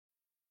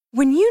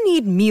When you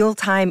need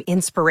mealtime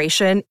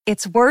inspiration,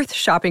 it's worth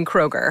shopping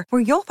Kroger,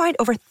 where you'll find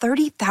over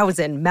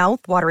 30,000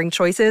 mouth-watering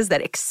choices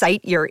that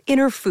excite your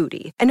inner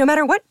foodie. And no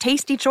matter what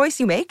tasty choice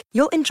you make,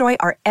 you'll enjoy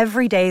our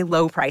everyday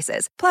low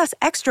prices, plus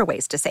extra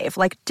ways to save,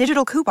 like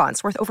digital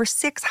coupons worth over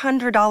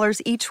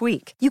 $600 each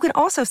week. You can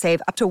also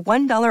save up to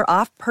 $1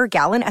 off per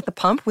gallon at the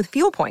pump with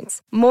fuel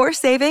points. More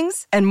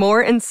savings and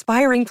more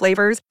inspiring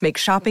flavors make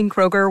shopping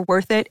Kroger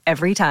worth it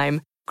every time.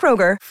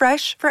 Kroger,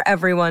 fresh for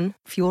everyone.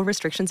 Fuel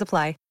restrictions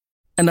apply.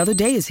 Another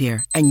day is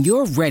here, and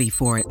you're ready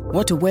for it.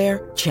 What to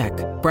wear? Check.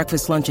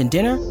 Breakfast, lunch, and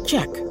dinner?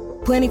 Check.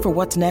 Planning for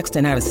what's next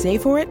and how to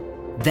save for it?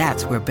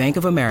 That's where Bank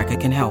of America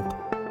can help.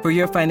 For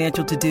your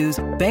financial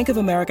to-dos, Bank of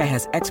America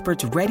has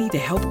experts ready to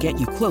help get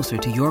you closer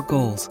to your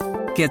goals.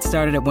 Get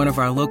started at one of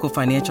our local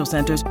financial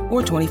centers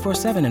or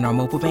 24/7 in our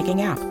mobile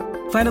banking app.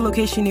 Find a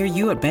location near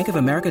you at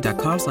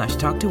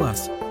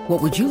bankofamerica.com/talktous. What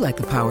would you like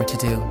the power to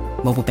do?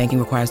 Mobile banking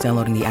requires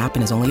downloading the app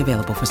and is only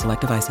available for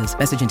select devices.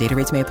 Message and data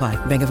rates may apply.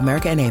 Bank of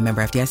America N.A.,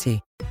 member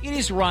FDIC. It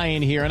is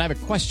Ryan here, and I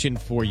have a question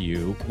for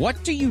you.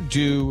 What do you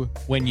do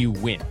when you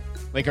win?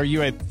 Like, are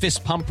you a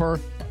fist pumper,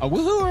 a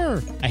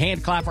woo-hooer, a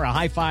hand clapper, a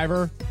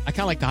high-fiver? I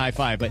kind of like the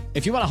high-five, but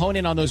if you want to hone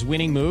in on those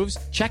winning moves,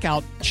 check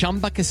out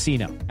Chumba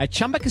Casino. At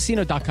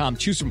ChumbaCasino.com,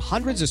 choose from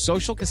hundreds of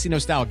social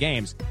casino-style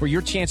games for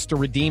your chance to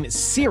redeem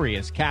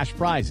serious cash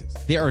prizes.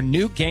 There are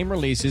new game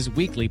releases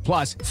weekly,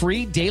 plus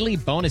free daily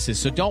bonuses,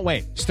 so don't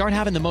wait. Start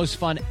having the most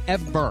fun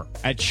ever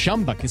at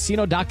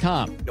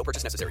ChumbaCasino.com. No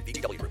purchase necessary.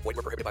 VGW Group. Void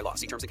where prohibited by law.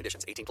 See terms and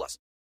conditions. 18+.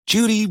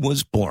 Judy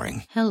was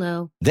boring.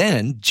 Hello.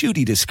 Then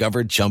Judy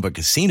discovered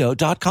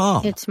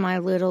ChumbaCasino.com. It's my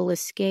little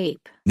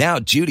escape. Now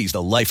Judy's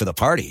the life of the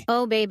party.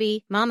 Oh,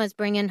 baby, mama's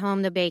bringing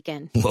home the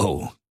bacon.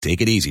 Whoa,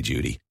 take it easy,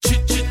 Judy.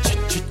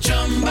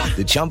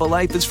 The Chumba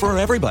life is for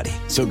everybody.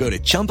 So go to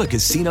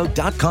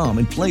ChumbaCasino.com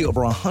and play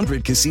over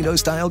 100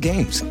 casino-style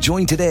games.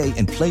 Join today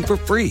and play for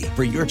free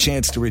for your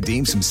chance to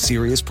redeem some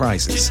serious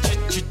prizes.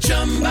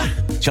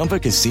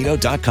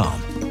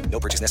 ChumbaCasino.com. No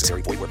purchase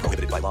necessary. Void where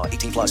prohibited by law.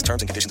 18+.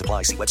 Terms and conditions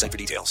apply. See website for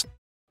details.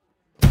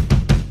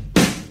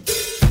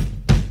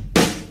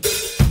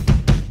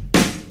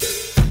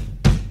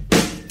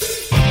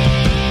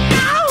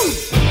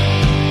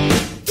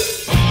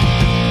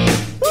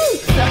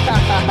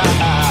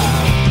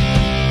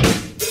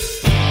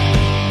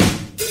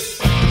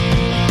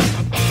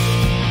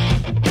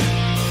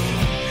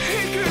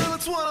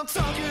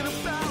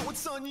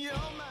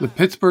 The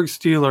Pittsburgh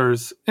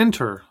Steelers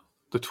enter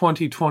the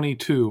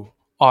 2022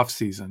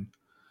 offseason,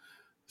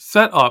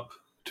 set up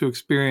to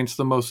experience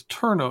the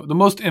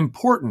most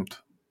important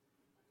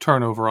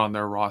turnover on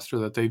their roster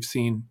that they've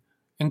seen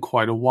in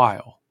quite a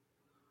while.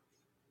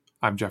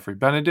 I'm Jeffrey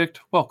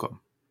Benedict.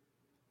 Welcome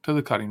to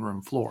the cutting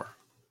room floor.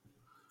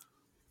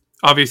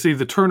 Obviously,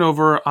 the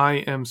turnover I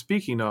am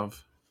speaking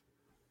of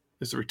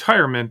is the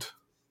retirement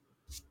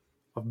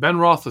of Ben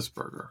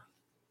Roethlisberger,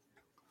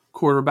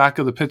 quarterback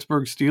of the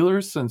Pittsburgh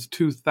Steelers since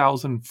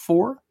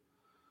 2004.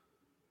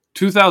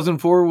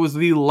 2004 was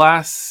the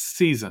last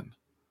season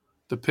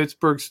the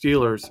Pittsburgh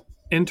Steelers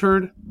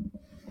entered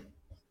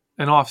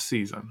an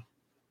off-season,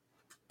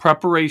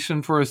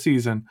 preparation for a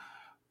season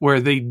where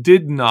they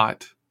did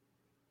not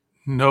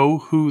know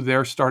who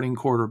their starting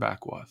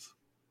quarterback was.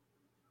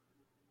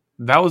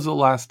 That was the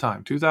last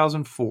time,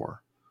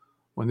 2004,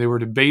 when they were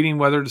debating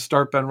whether to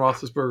start Ben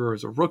Roethlisberger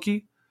as a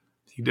rookie.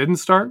 He didn't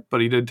start,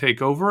 but he did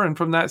take over, and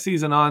from that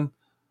season on,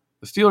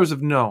 the Steelers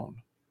have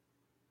known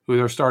who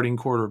their starting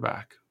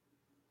quarterback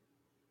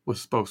was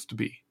supposed to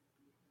be.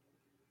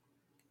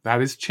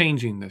 That is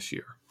changing this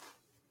year.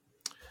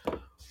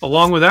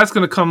 Along with that's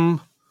going to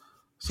come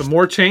some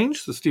more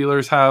change. The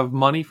Steelers have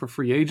money for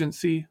free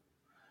agency.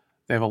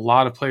 They have a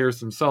lot of players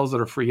themselves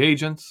that are free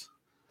agents.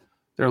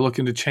 They're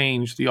looking to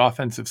change the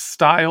offensive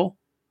style.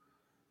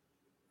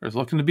 There's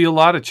looking to be a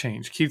lot of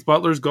change. Keith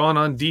Butler's gone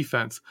on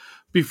defense.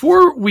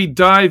 Before we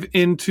dive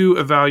into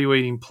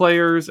evaluating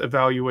players,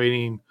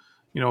 evaluating,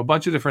 a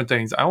bunch of different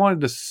things, I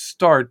wanted to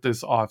start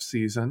this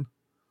offseason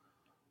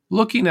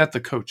looking at the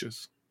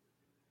coaches.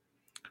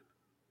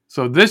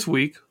 So this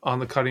week on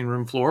the cutting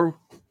room floor,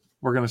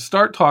 we're going to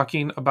start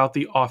talking about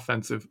the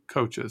offensive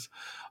coaches.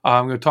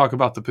 I'm going to talk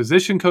about the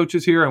position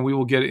coaches here, and we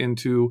will get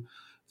into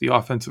the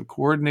offensive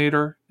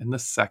coordinator in the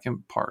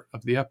second part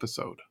of the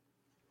episode.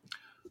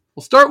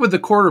 We'll start with the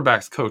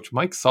quarterback's coach,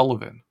 Mike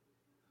Sullivan.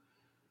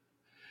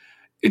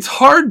 It's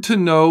hard to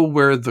know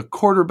where the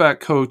quarterback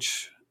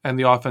coach and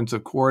the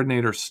offensive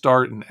coordinator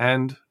start and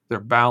end,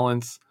 their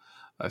balance,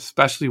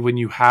 especially when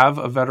you have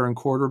a veteran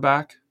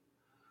quarterback.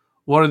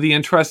 One of the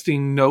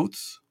interesting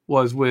notes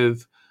was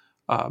with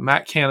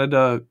Matt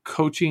Canada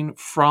coaching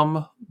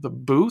from the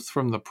booth,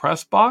 from the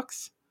press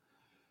box.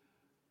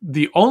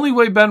 The only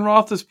way Ben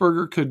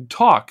Roethlisberger could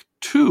talk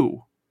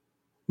to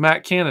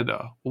Matt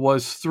Canada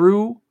was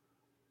through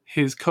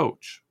his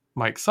coach,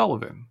 Mike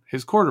Sullivan,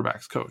 his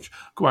quarterback's coach.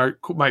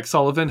 Mike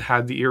Sullivan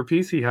had the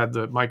earpiece. He had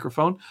the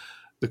microphone.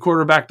 The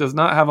quarterback does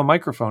not have a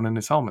microphone in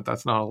his helmet.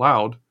 That's not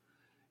allowed.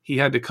 He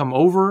had to come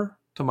over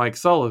to Mike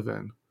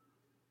Sullivan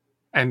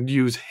and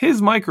use his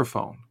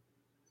microphone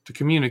to to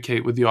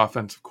communicate with the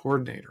offensive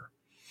coordinator.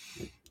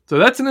 So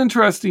that's an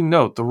interesting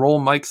note. The role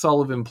Mike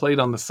Sullivan played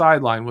on the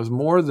sideline was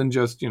more than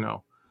just,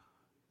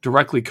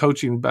 directly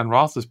coaching Ben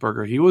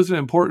Roethlisberger. He was an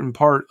important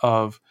part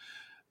of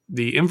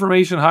the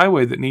information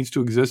highway that needs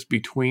to exist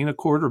between a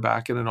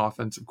quarterback and an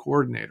offensive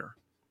coordinator.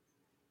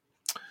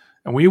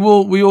 And we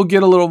will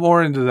get a little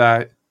more into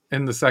that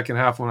in the second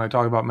half when I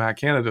talk about Matt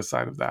Canada's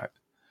side of that.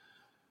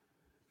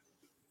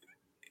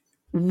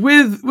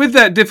 With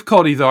that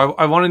difficulty, though,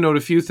 I want to note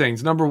a few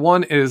things. Number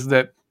one is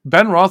that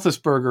Ben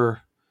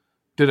Roethlisberger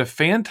did a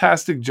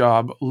fantastic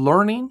job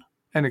learning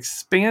and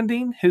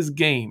expanding his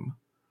game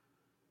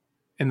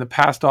in the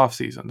past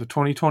offseason, the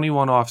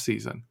 2021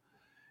 offseason.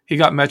 He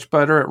got much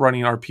better at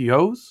running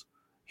RPOs.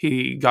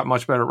 He got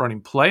much better at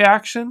running play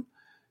action.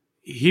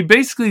 He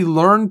basically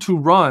learned to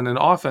run an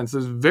offense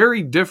that's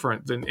very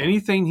different than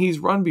anything he's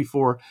run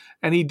before.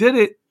 And he did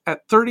it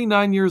at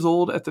 39 years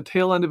old at the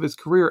tail end of his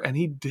career, and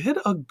he did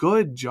a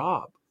good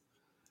job.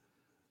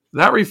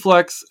 That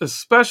reflects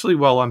especially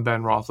well on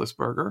Ben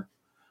Roethlisberger,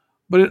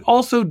 but it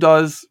also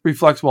does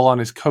reflect well on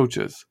his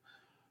coaches,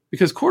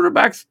 because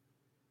quarterbacks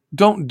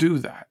don't do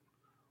that.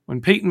 When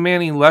Peyton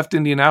Manning left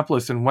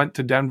Indianapolis and went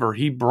to Denver,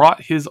 he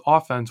brought his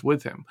offense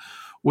with him.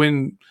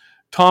 When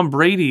Tom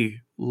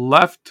Brady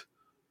left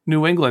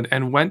New England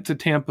and went to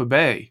Tampa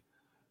Bay,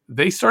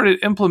 they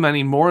started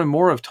implementing more and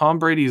more of Tom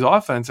Brady's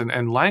offense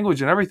and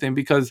language and everything,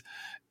 because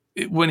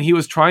when he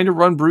was trying to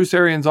run Bruce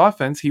Arians'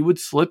 offense, he would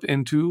slip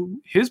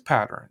into his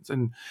patterns,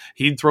 and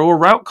he'd throw a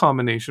route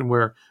combination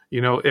where,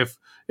 if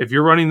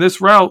you're running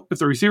this route, if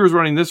the receiver's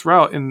running this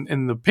route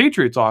in the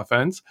Patriots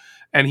offense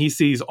and he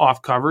sees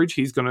off coverage,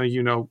 he's going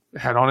to,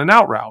 head on an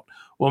out route.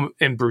 Well,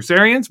 in Bruce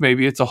Arians,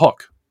 maybe it's a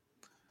hook.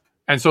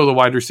 And so the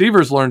wide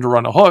receivers learn to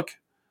run a hook.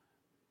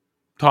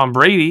 Tom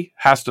Brady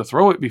has to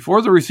throw it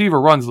before the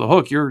receiver runs the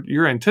hook.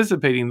 You're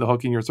anticipating the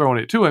hook and you're throwing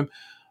it to him.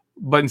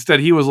 But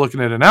instead he was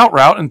looking at an out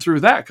route and threw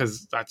that,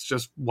 because that's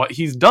just what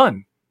he's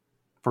done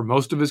for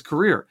most of his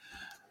career.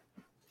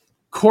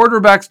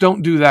 Quarterbacks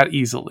don't do that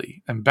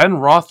easily. And Ben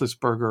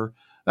Roethlisberger,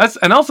 that's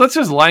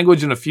just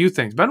language in a few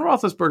things. Ben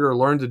Roethlisberger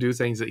learned to do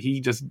things that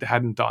he just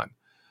hadn't done.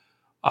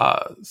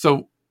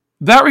 So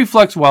that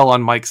reflects well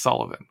on Mike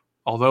Sullivan,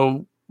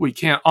 although we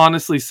can't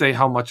honestly say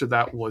how much of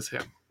that was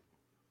him.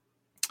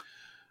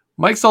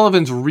 Mike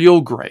Sullivan's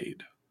real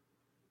grade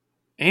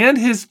and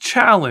his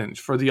challenge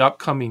for the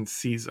upcoming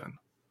season,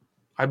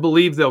 I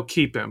believe they'll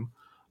keep him.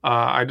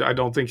 I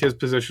don't think his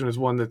position is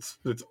one that's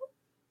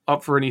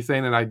up for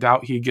anything, and I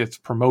doubt he gets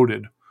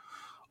promoted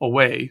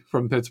away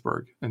from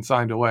Pittsburgh and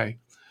signed away.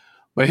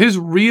 But his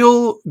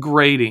real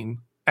grading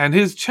and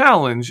his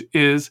challenge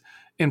is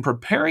in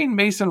preparing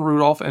Mason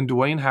Rudolph and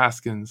Dwayne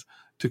Haskins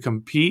to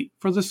compete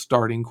for the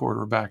starting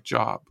quarterback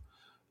job.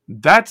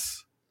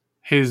 That's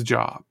his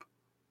job.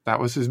 That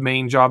was his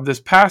main job this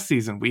past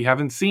season. We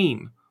haven't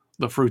seen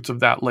the fruits of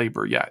that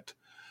labor yet,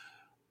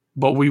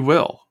 but we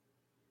will.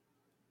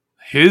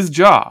 His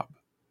job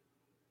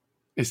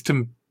is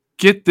to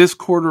get this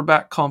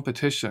quarterback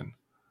competition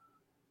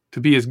to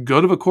be as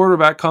good of a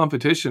quarterback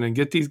competition and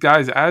get these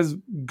guys as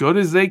good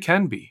as they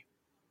can be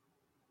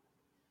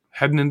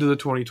heading into the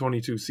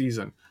 2022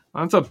 season.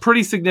 That's a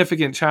pretty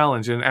significant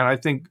challenge, and I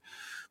think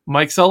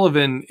Mike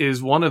Sullivan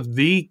is one of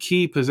the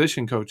key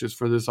position coaches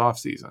for this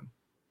offseason.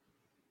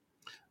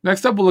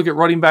 Next up, we'll look at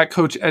running back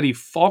coach Eddie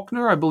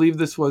Faulkner. I believe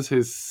this was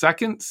his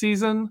second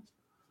season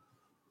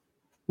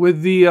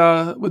with the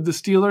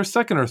Steelers,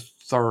 second or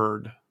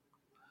third.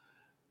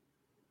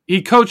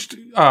 He coached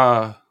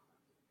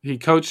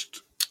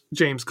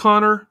James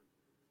Conner,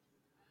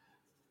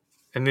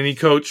 and then he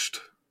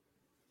coached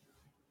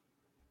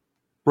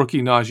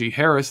rookie Najee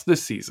Harris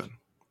this season.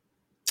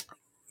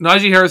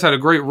 Najee Harris had a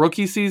great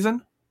rookie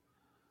season.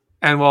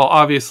 And while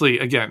obviously,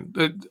 again,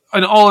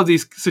 in all of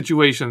these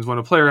situations, when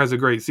a player has a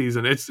great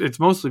season, it's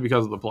mostly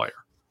because of the player,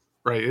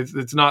 right?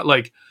 It's not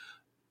like,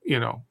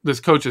 this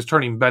coach is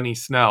turning Benny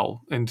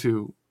Snell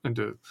into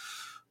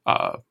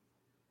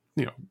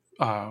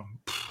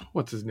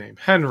what's his name?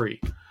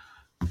 Henry.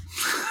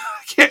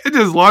 I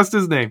just lost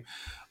his name.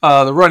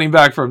 The running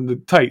back from the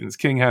Titans,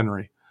 King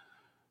Henry.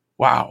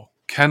 Wow.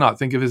 Cannot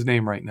think of his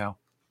name right now.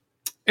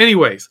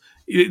 Anyways,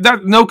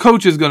 no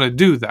coach is going to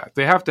do that.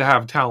 They have to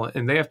have talent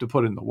and they have to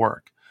put in the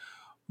work.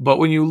 But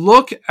when you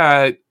look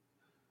at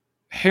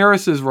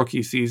Harris's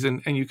rookie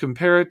season and you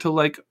compare it to,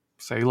 like,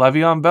 say,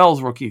 Le'Veon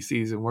Bell's rookie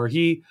season, where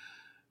he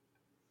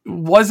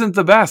wasn't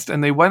the best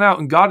and they went out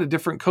and got a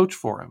different coach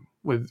for him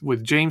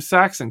with James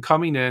Saxon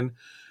coming in,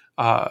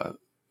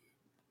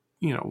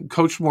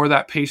 coached more of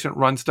that patient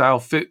run style,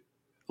 fit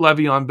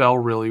Le'Veon Bell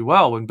really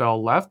well. When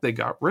Bell left, they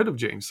got rid of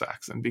James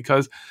Saxon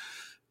because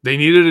they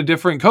needed a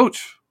different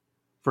coach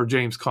for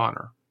James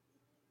Conner.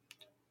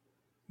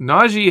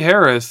 Najee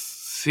Harris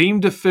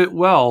seemed to fit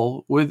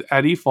well with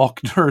Eddie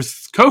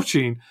Faulkner's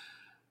coaching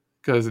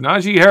because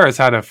Najee Harris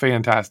had a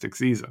fantastic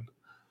season.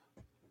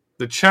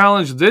 The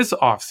challenge this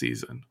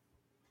offseason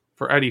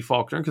for Eddie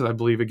Faulkner, because I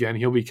believe, again,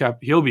 he'll be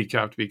kept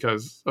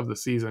because of the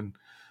season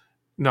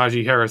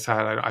Najee Harris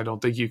had. I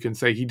don't think you can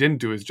say he didn't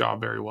do his job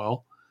very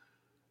well.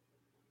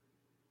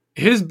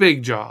 His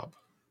big job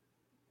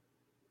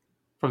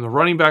from the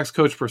running backs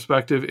coach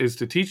perspective is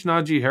to teach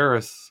Najee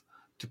Harris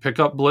to pick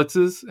up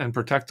blitzes and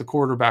protect the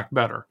quarterback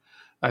better.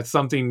 That's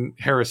something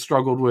Harris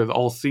struggled with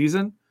all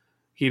season.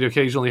 He'd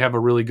occasionally have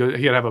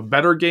he'd have a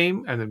better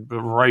game, and then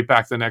right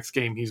back the next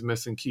game, he's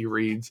missing key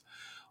reads.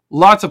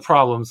 Lots of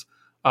problems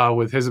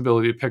with his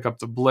ability to pick up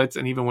the blitz,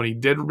 and even when he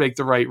did make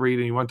the right read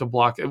and he went to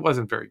block, it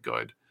wasn't very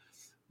good.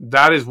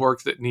 That is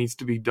work that needs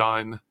to be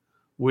done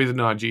with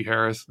Najee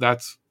Harris.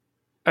 That's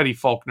Eddie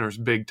Faulkner's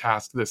big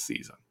task this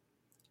season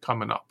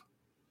coming up.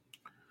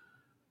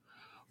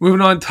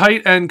 Moving on,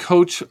 tight end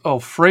coach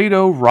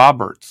Alfredo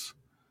Roberts.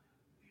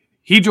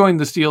 He joined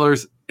the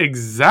Steelers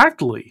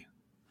exactly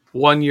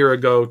 1 year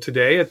ago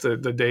today. It's the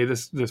day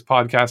this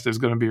podcast is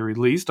going to be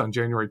released on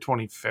January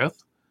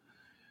 25th.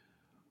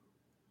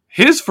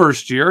 His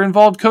first year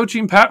involved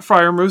coaching Pat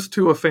Freiermuth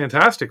to a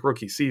fantastic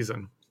rookie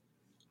season.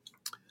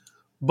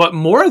 But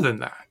more than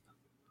that,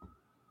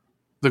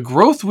 the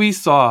growth we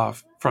saw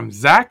from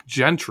Zach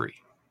Gentry,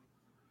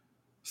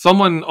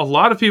 someone a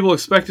lot of people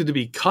expected to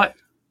be cut,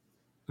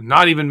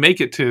 not even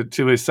make it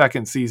to his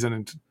second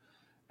season,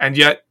 and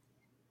yet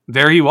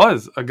there he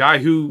was, a guy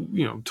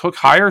who took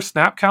higher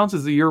snap counts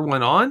as the year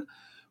went on,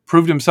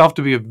 proved himself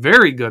to be a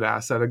very good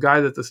asset, a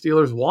guy that the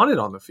Steelers wanted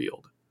on the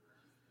field.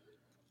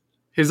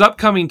 His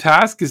upcoming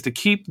task is to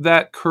keep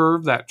that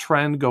curve, that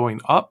trend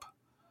going up,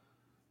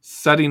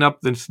 setting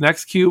up this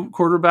next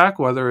quarterback,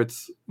 whether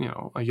it's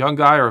a young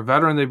guy or a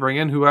veteran they bring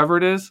in, whoever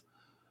it is,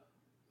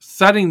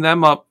 setting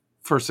them up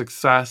for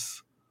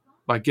success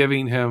by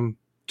giving him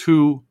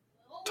 2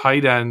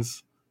 tight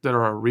ends that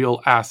are a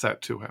real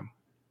asset to him.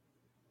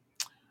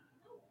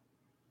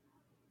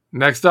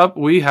 Next up,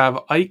 we have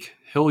Ike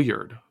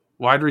Hilliard,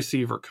 wide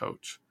receiver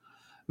coach.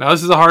 Now,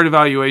 this is a hard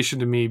evaluation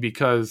to me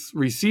because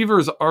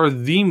receivers are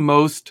the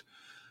most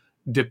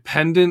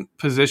dependent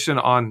position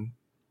on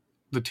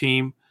the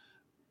team.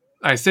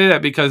 I say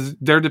that because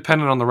they're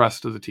dependent on the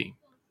rest of the team,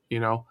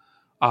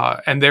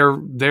 and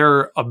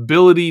their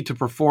ability to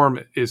perform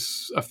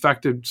is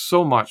affected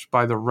so much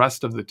by the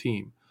rest of the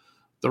team.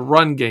 The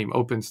run game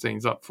opens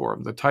things up for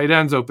them. The tight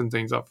ends open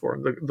things up for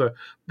them.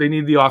 They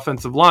need the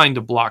offensive line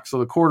to block so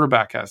the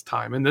quarterback has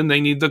time. And then they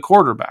need the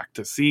quarterback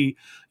to see,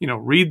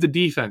 read the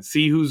defense,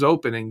 see who's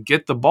open, and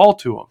get the ball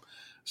to them.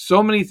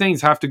 So many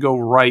things have to go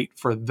right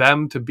for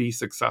them to be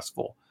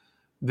successful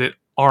that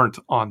aren't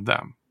on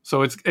them.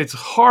 So it's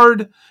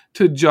hard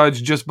to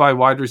judge just by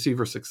wide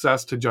receiver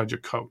success to judge a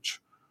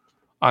coach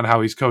on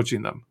how he's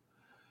coaching them.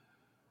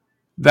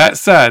 That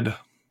said,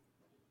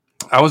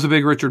 I was a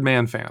big Richard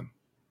Mann fan.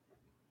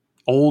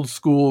 Old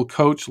school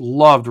coach,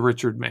 loved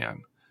Richard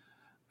Mann.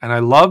 And I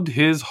loved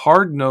his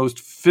hard-nosed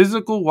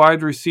physical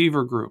wide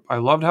receiver group. I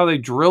loved how they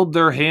drilled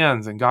their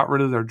hands and got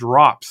rid of their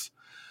drops.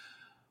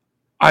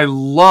 I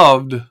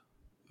loved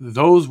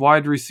those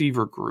wide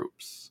receiver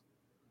groups.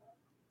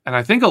 And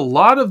I think a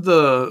lot of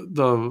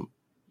the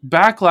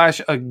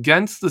backlash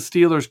against the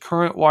Steelers'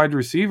 current wide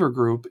receiver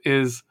group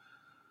is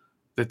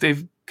that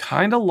they've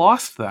kind of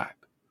lost that.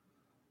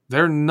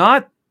 They're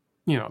not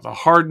the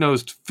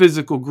hard-nosed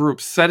physical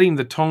group setting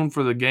the tone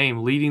for the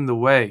game, leading the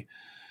way.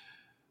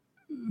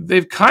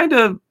 They've kind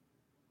of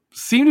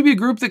seemed to be a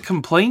group that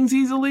complains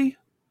easily.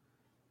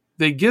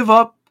 They give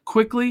up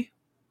quickly.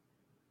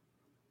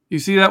 You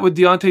see that with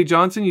Deontay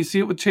Johnson. You see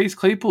it with Chase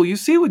Claypool. You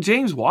see it with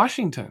James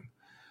Washington.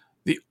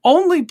 The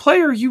only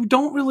player you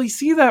don't really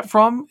see that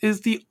from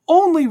is the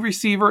only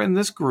receiver in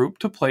this group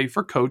to play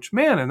for Coach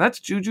Mann, and that's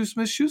Juju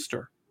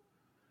Smith-Schuster.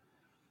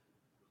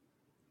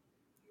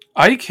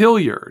 Ike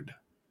Hilliard,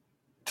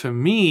 to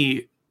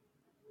me,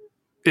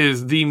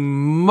 is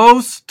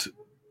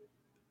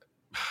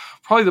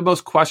probably the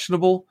most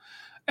questionable,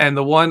 and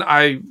the one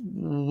I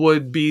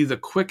would be the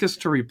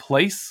quickest to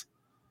replace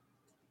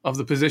of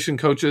the position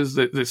coaches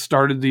that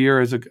started the year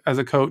as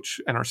a coach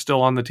and are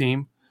still on the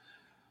team.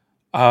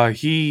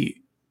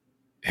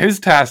 His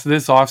task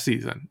this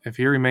offseason, if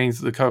he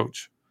remains the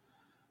coach,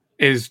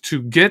 is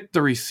to get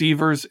the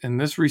receivers in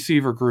this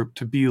receiver group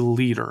to be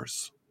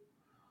leaders,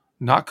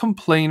 not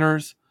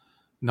complainers,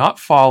 not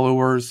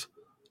followers,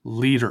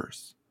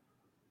 leaders.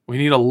 We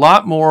need a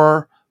lot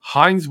more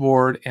Hines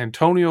Ward,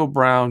 Antonio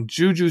Brown,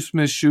 Juju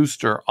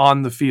Smith-Schuster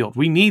on the field.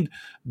 We need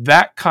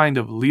that kind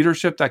of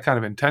leadership, that kind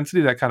of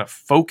intensity, that kind of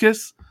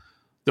focus,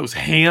 those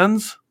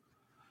hands.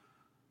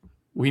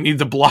 We need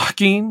the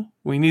blocking.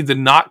 We need the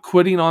not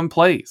quitting on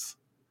plays.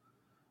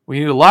 We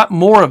need a lot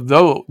more of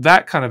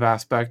that kind of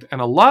aspect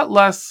and a lot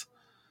less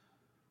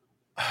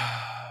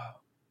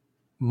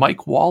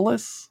Mike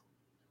Wallace.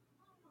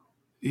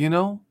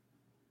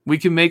 We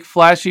can make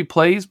flashy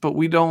plays, but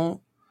we don't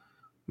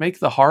make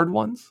the hard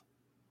ones.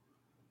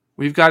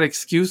 We've got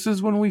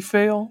excuses when we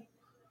fail.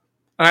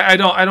 I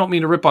don't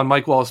mean to rip on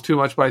Mike Wallace too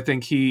much, but I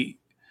think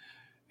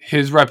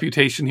his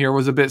reputation here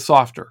was a bit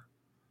softer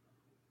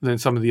than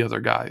some of the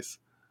other guys.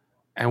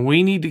 And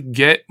we need to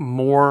get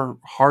more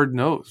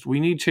hard-nosed. We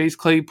need Chase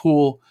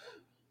Claypool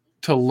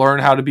to learn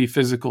how to be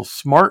physical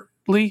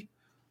smartly,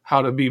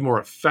 how to be more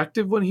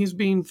effective when he's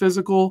being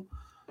physical.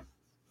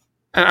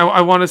 And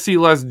I want to see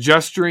less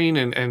gesturing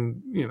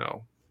and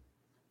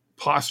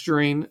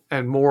posturing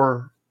and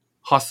more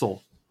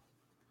hustle.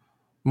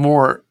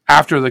 More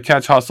after the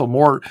catch hustle,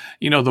 more,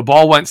 the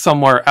ball went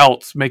somewhere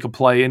else, make a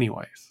play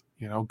anyways.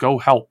 Go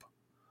help.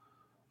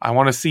 I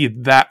want to see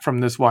that from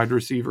this wide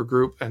receiver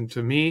group. And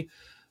to me,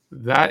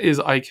 that is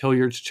Ike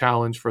Hilliard's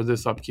challenge for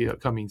this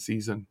upcoming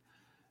season.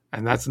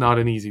 And that's not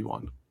an easy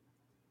one.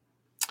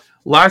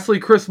 Lastly,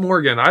 Chris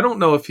Morgan. I don't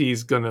know if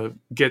he's going to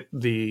get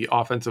the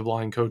offensive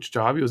line coach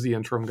job. He was the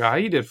interim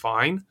guy. He did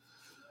fine.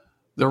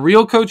 The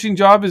real coaching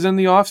job is in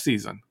the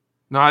offseason,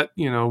 not,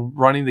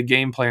 running the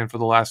game plan for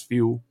the last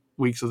few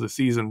weeks of the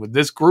season with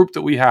this group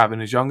that we have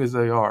and as young as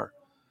they are.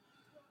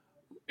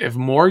 If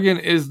Morgan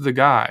is the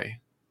guy,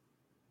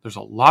 there's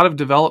a lot of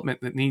development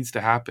that needs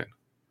to happen.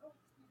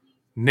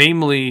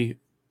 Namely,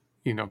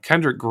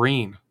 Kendrick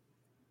Green.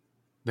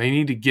 They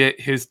need to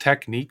get his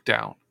technique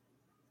down.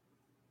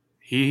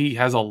 He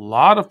has a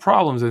lot of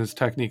problems in his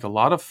technique, a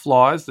lot of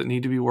flaws that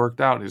need to be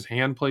worked out. His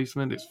hand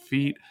placement, his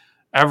feet,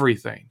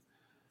 everything.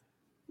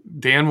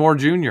 Dan Moore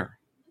Jr.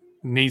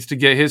 needs to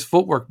get his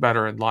footwork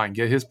better in line,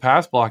 get his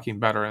pass blocking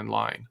better in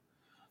line.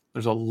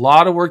 There's a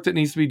lot of work that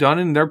needs to be done,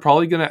 and they're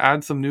probably going to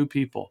add some new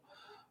people.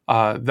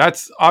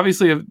 That's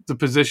obviously the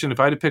position, if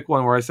I had to pick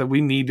one where I said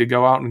we need to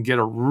go out and get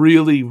a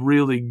really,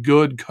 really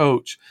good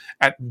coach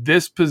at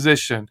this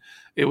position,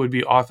 it would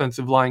be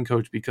offensive line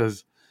coach,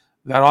 because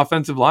that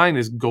offensive line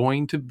is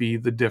going to be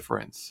the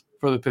difference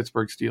for the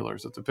Pittsburgh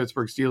Steelers. If the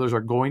Pittsburgh Steelers are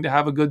going to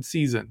have a good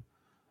season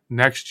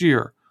next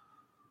year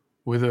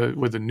with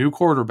a new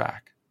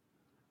quarterback,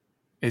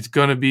 it's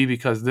going to be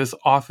because this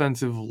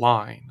offensive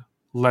line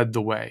led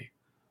the way,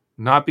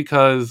 not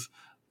because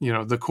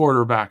the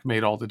quarterback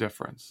made all the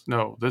difference.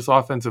 No, this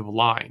offensive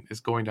line is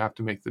going to have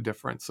to make the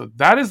difference. So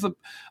that's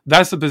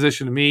the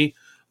position to me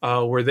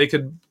where they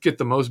could get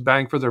the most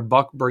bang for their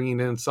buck bringing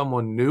in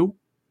someone new,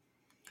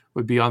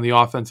 would be on the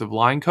offensive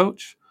line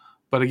coach.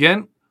 But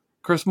again,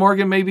 Chris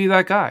Morgan may be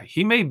that guy.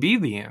 He may be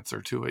the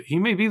answer to it. He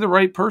may be the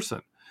right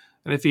person.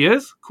 And if he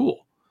is,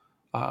 cool.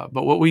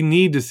 But what we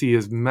need to see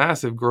is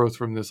massive growth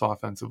from this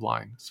offensive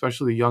line,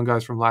 especially the young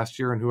guys from last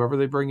year and whoever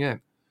they bring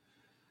in.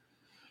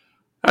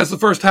 That's the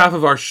first half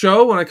of our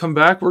show. When I come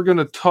back, we're going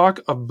to talk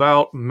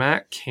about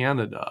Matt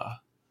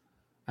Canada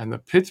and the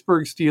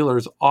Pittsburgh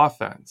Steelers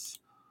offense,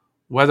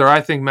 whether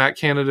I think Matt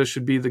Canada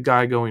should be the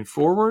guy going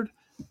forward,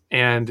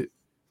 and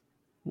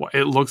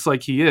it looks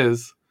like he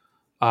is.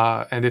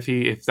 And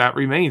if that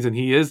remains and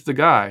he is the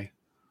guy,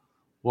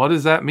 what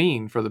does that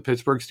mean for the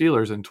Pittsburgh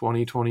Steelers in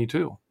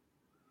 2022?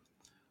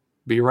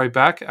 Be right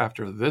back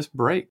after this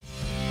break.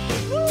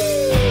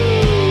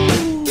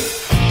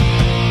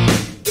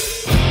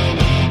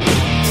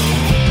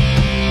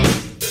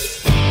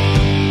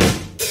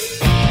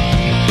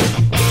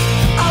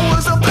 I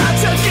was about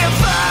to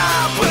give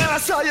up when I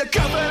saw you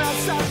coming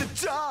outside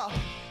the door.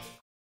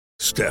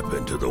 Step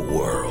into the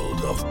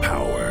world of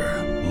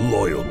power,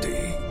 loyalty,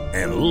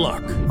 and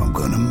luck. I'm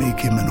gonna make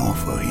him an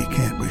offer he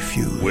can't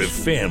refuse. With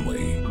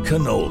family,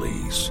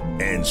 cannolis,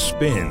 and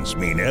spins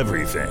mean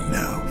everything.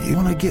 Now, you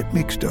wanna get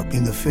mixed up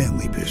in the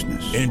family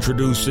business.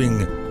 Introducing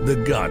The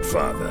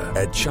Godfather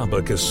at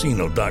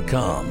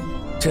ChumbaCasino.com.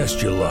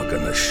 Test your luck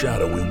in the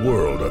shadowy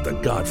world of The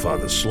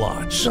Godfather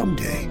slot.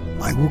 Someday,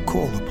 I will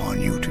call upon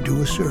you to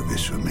do a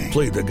service for me.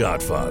 Play The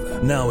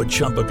Godfather now at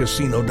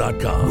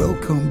ChumbaCasino.com.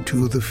 Welcome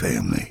to the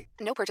family.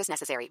 No purchase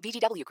necessary.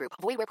 VGW Group.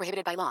 Void where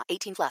prohibited by law.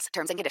 18 plus.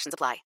 Terms and conditions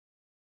apply.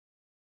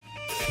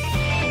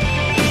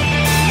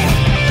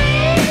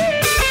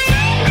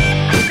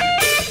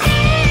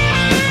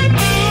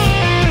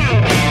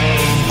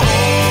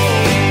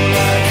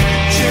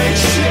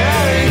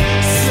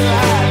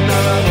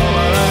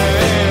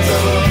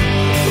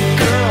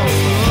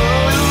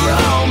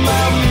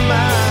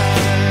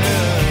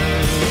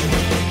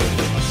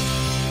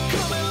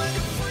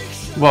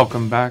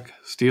 Welcome back,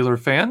 Steeler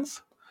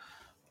fans.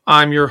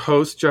 I'm your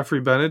host,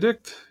 Jeffrey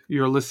Benedict.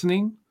 You're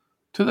listening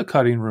to The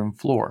Cutting Room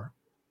Floor.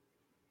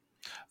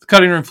 The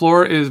Cutting Room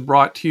Floor is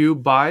brought to you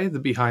by the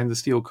Behind the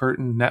Steel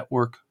Curtain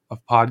network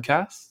of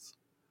podcasts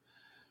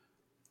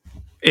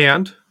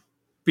and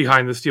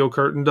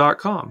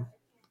BehindTheSteelCurtain.com.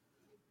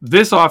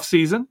 This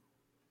offseason,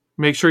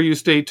 make sure you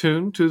stay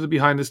tuned to the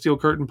Behind the Steel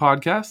Curtain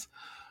podcast.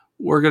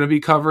 We're going to be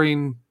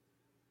covering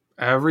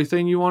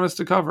everything you want us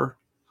to cover,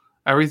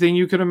 everything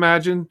you can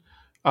imagine.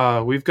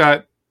 We've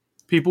got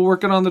people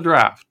working on the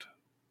draft.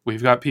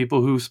 We've got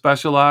people who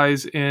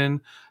specialize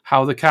in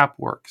how the cap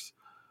works.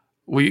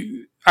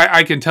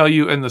 I can tell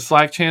you in the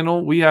Slack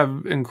channel, we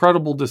have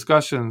incredible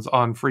discussions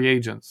on free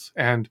agents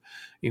and,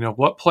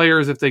 what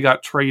players, if they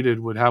got traded,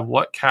 would have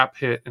what cap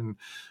hit and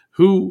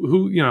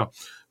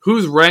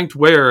who's ranked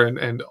where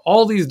and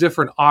all these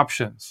different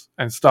options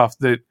and stuff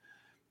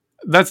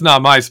that's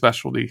not my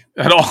specialty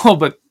at all,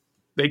 but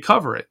they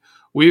cover it.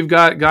 We've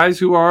got guys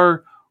who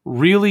are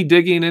really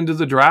digging into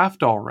the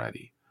draft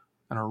already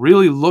and are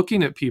really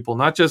looking at people,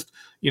 not just,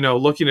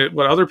 looking at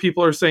what other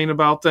people are saying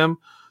about them,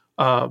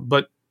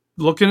 but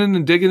looking in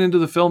and digging into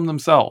the film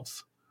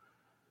themselves.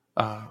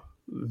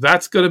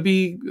 that's going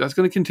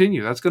to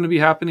continue. That's going to be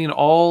happening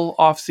all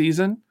off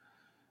season.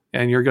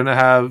 And you're going to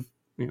have,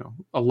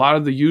 a lot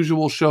of the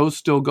usual shows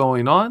still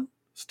going on,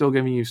 still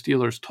giving you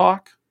Steelers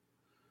talk,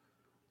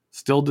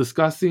 still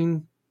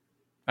discussing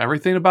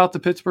everything about the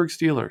Pittsburgh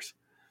Steelers.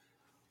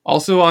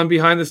 Also on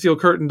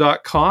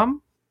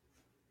BehindTheSteelCurtain.com,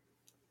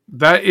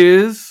 that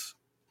is,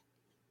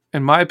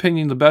 in my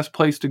opinion, the best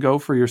place to go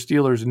for your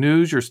Steelers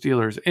news, your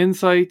Steelers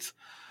insights,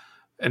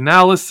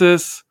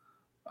 analysis,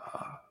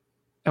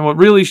 and what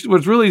really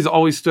has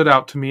always stood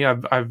out to me.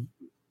 I've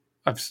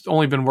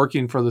only been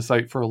working for the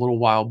site for a little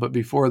while, but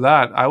before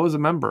that, I was a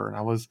member, and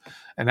I was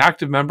an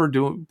active member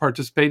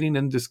participating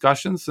in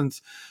discussions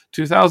since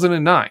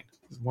 2009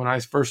 when I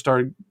first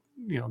started,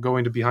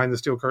 going to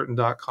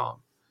BehindTheSteelCurtain.com.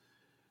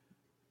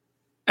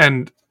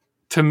 And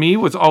to me,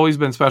 what's always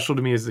been special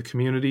to me is the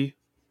community.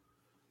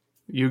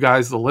 You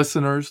guys, the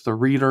listeners, the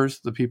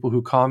readers, the people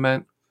who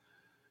comment.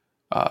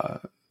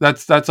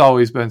 That's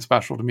always been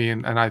special to me,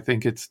 and I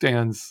think it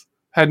stands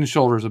head and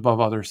shoulders above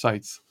other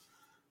sites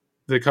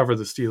that cover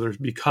the Steelers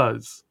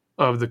because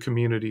of the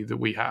community that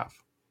we have.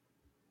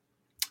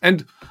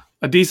 And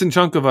a decent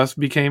chunk of us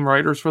became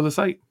writers for the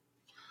site.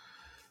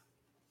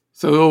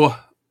 So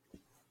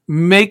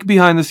make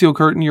Behind the Steel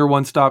Curtain your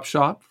one-stop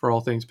shop for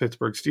all things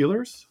Pittsburgh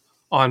Steelers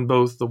on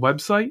both the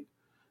website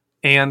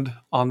and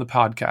on the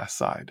podcast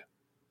side.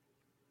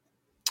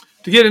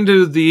 To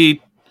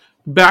get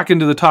back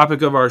into the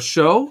topic of our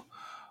show,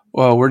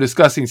 well, we're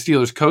discussing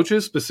Steelers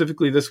coaches.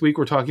 Specifically this week,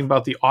 we're talking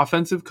about the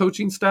offensive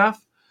coaching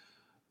staff.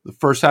 The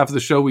first half of the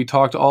show, we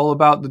talked all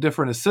about the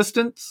different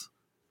assistants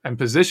and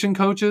position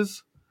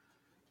coaches.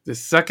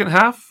 This second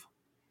half,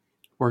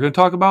 we're going to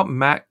talk about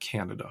Matt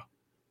Canada,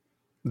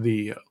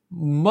 the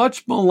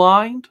much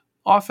maligned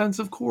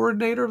offensive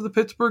coordinator of the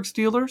Pittsburgh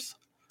Steelers.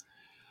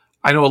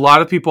 I know a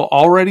lot of people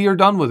already are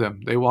done with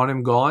him. They want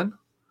him gone.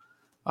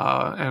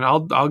 And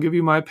I'll give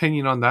you my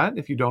opinion on that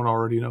if you don't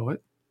already know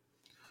it.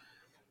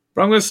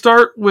 But I'm going to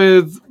start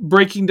with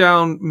breaking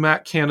down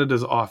Matt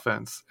Canada's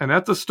offense. And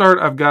at the start,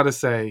 I've got to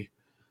say,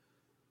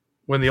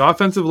 when the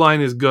offensive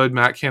line is good,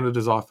 Matt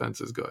Canada's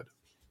offense is good.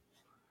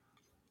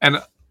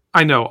 And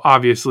I know,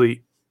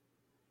 obviously,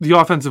 the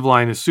offensive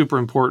line is super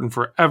important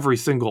for every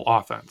single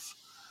offense.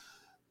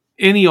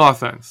 Any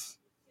offense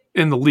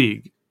in the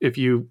league, if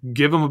you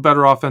give them a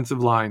better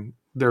offensive line,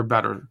 they're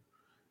better.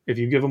 If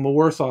you give them a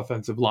worse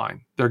offensive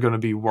line, they're going to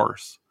be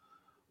worse.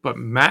 But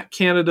Matt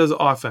Canada's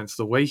offense,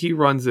 the way he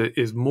runs it,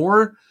 is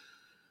more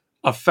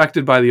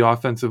affected by the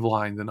offensive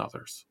line than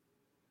others.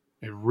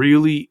 It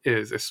really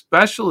is,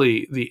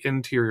 especially the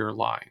interior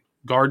line.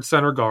 Guard,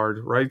 center, guard,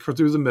 right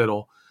through the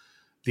middle.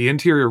 The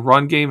interior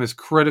run game is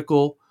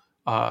critical.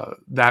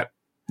 That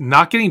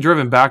not getting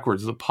driven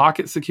backwards, the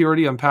pocket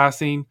security on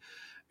passing,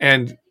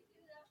 and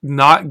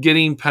not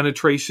getting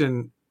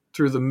penetration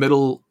through the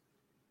middle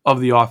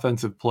of the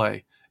offensive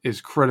play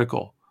is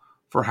critical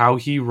for how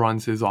he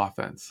runs his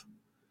offense.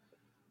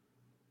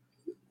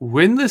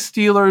 When the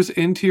Steelers'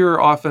 interior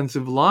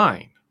offensive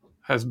line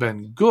has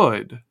been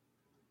good,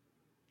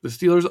 the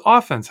Steelers'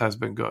 offense has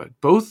been good,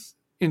 both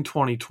in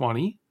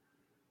 2020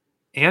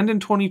 and in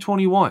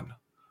 2021.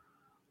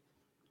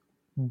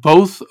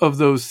 Both of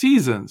those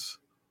seasons,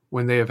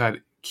 when they have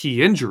had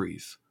key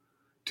injuries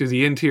to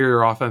the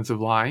interior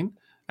offensive line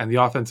and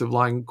the offensive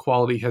line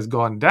quality has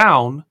gone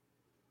down,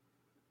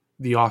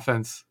 the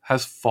offense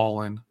has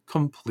fallen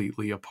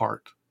completely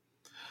apart.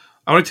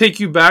 I want to take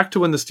you back to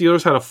when the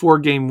Steelers had a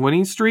 4-game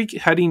winning streak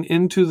heading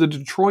into the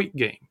Detroit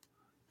game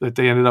that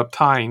they ended up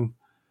tying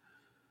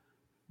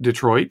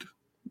Detroit.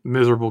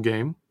 Miserable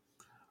game.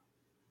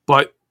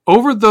 But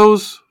over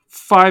those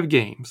 5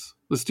 games,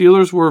 the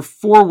Steelers were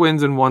 4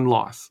 wins and 1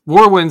 loss.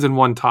 4 wins and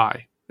 1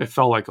 tie. It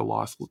felt like a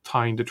loss,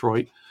 tying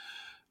Detroit.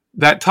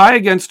 That tie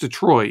against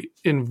Detroit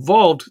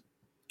involved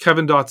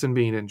Kevin Dotson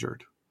being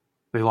injured.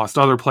 They lost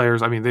other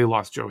players. I mean, they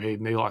lost Joe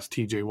Hayden. They lost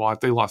TJ Watt.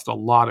 They lost a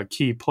lot of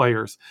key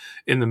players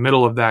in the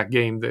middle of that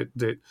game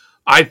that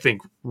I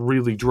think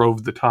really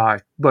drove the tie.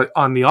 But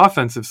on the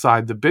offensive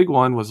side, the big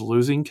one was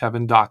losing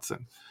Kevin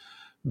Dotson.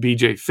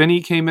 BJ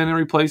Finney came in and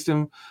replaced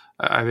him.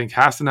 I think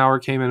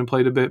Hassenauer came in and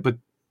played a bit, but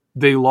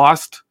they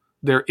lost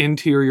their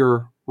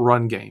interior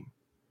run game.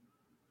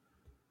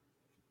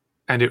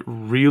 And it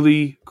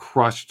really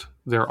crushed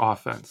their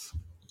offense.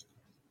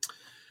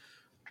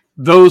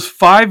 Those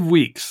 5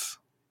 weeks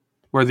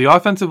where the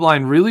offensive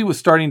line really was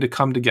starting to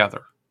come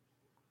together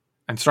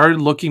and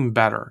started looking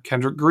better.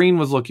 Kendrick Green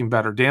was looking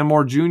better. Dan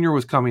Moore Jr.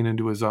 was coming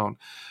into his own.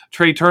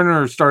 Trey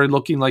Turner started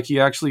looking like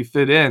he actually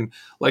fit in.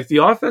 Like the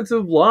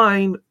offensive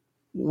line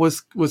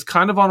was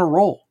kind of on a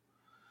roll.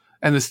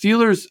 And the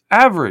Steelers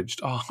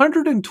averaged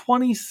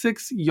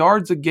 126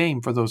 yards a game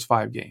for those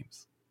 5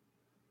 games.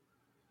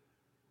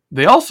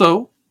 They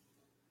also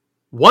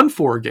won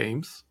 4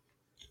 games.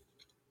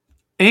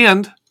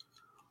 And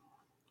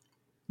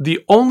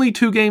the only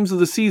 2 games of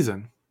the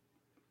season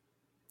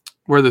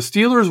where the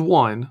Steelers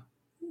won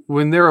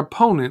when their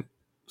opponent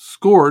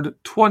scored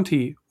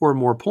 20 or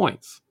more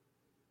points.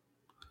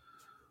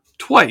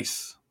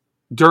 Twice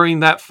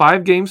during that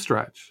 5-game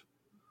stretch,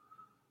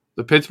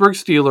 the Pittsburgh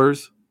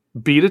Steelers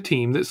beat a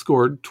team that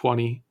scored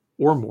 20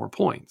 or more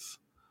points.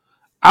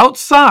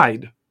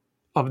 Outside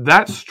of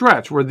that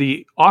stretch where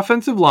the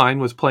offensive line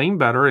was playing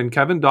better and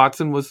Kevin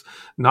Dotson was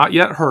not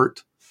yet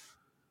hurt,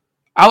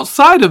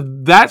 outside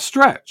of that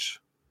stretch,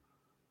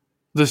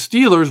 the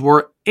Steelers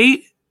were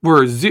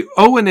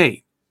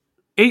 0-8,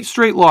 8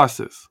 straight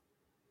losses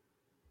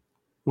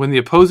when the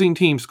opposing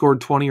team scored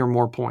 20 or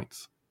more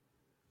points.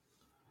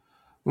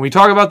 When we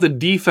talk about the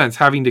defense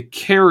having to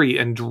carry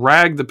and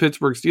drag the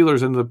Pittsburgh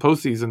Steelers into the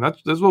postseason,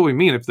 that's what we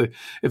mean.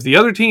 If the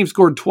other team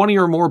scored 20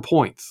 or more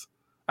points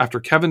after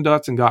Kevin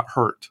Dotson got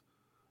hurt,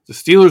 the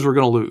Steelers were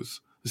going to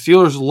lose. The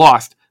Steelers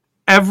lost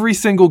every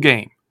single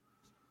game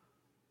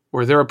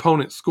where their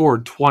opponent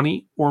scored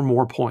 20 or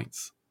more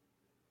points.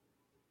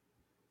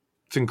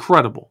 It's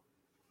incredible.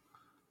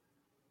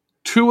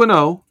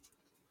 2-0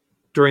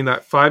 during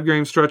that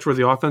 5-game stretch where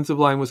the offensive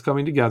line was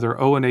coming together,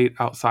 0-8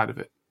 outside of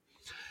it.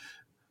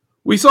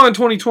 We saw in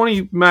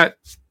 2020, Matt,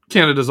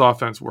 Canada's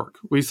offense work.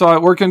 We saw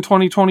it work in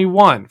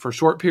 2021 for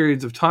short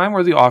periods of time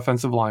where the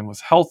offensive line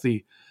was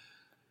healthy.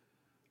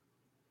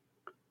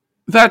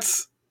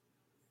 That's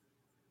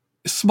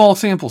small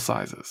sample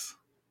sizes.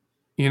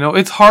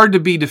 It's hard to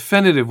be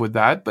definitive with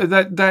that, but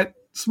that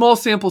small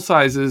sample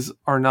sizes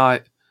are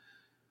not,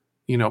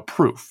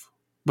 proof.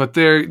 But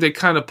they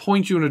kind of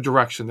point you in a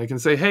direction. They can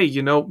say, hey,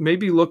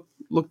 maybe look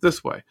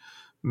this way.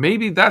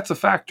 Maybe that's a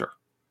factor.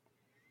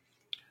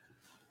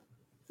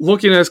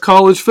 Looking at his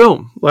college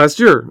film last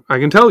year, I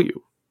can tell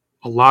you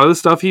a lot of the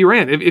stuff he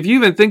ran. If you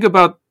even think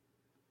about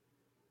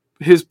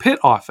his Pitt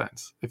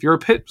offense, if you're a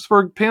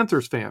Pittsburgh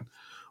Panthers fan,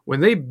 when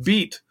they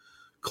beat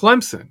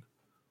Clemson,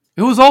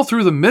 it was all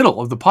through the middle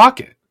of the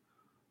pocket.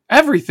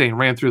 Everything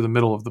ran through the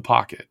middle of the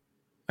pocket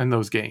in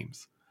those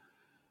games.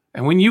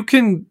 And when you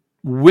can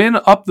win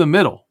up the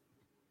middle,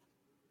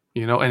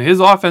 and his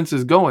offense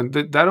is going,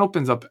 that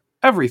opens up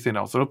everything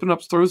else. It opens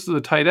up throws to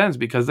the tight ends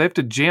because they have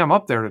to jam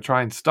up there to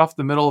try and stuff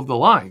the middle of the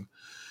line.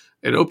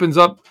 It opens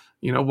up,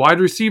 wide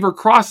receiver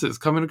crosses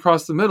coming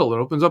across the middle. It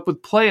opens up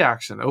with play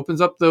action. It opens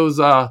up those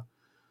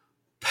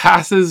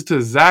passes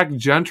to Zach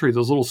Gentry,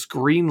 those little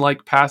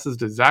screen-like passes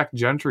to Zach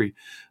Gentry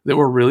that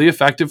were really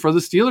effective for the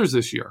Steelers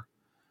this year.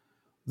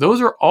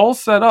 Those are all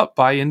set up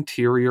by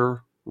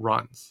interior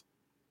runs.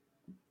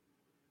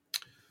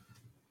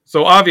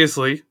 So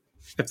obviously,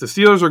 if the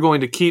Steelers are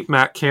going to keep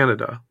Matt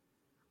Canada,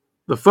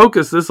 the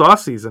focus this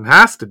offseason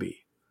has to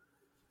be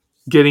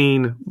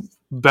getting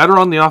better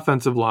on the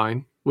offensive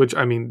line, which,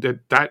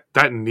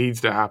 that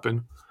needs to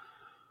happen,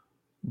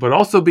 but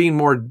also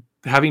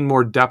having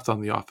more depth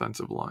on the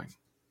offensive line.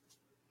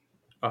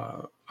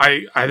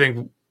 I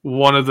think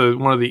one of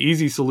the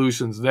easy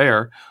solutions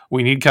there,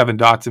 we need Kevin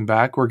Dotson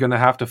back. We're going to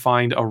have to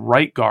find a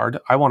right guard.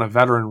 I want a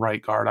veteran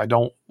right guard. I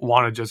don't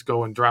want to just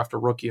go and draft a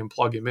rookie and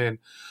plug him in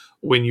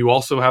when you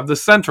also have the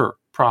center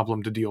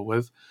problem to deal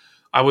with.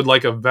 I would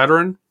like a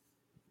veteran,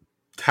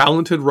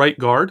 talented right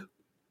guard.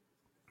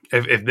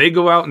 If they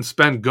go out and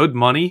spend good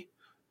money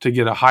to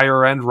get a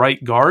higher end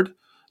right guard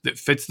that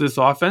fits this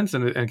offense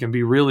and can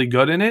be really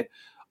good in it,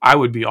 I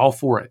would be all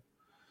for it.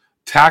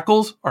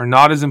 Tackles are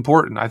not as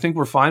important. I think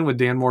we're fine with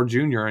Dan Moore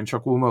Jr. and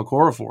Chukwuma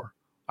Okorafor.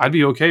 I'd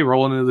be okay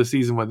rolling into the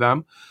season with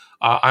them.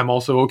 I'm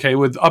also okay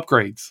with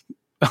upgrades.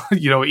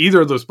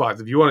 Either of those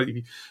spots.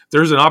 If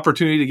there's an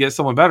opportunity to get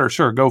someone better,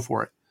 sure, go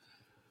for it.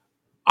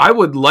 I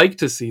would like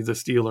to see the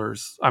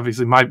Steelers,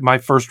 obviously my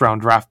first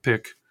round draft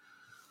pick,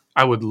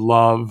 I would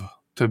love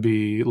to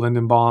be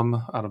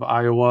Linderbaum out of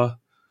Iowa.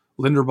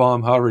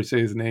 Linderbaum, however you say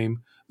his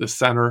name, the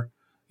center.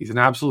 He's an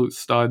absolute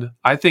stud.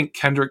 I think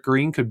Kendrick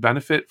Green could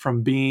benefit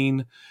from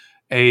being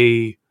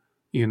a,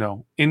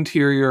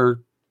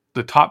 interior,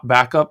 the top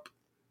backup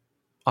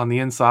on the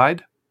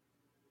inside.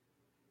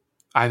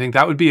 I think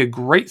that would be a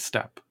great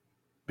step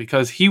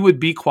because he would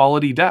be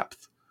quality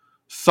depth,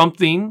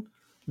 something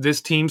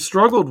this team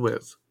struggled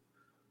with,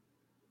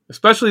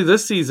 especially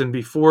this season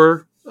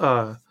before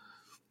John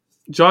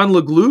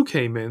LeGlue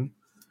came in.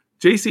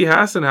 J.C.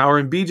 Hassenauer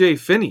and B.J.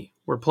 Finney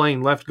were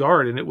playing left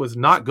guard, and it was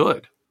not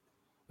good.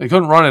 They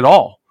couldn't run at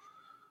all.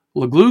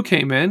 LeGlue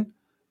came in.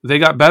 They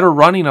got better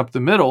running up the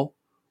middle,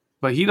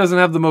 but he doesn't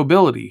have the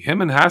mobility.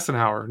 Him and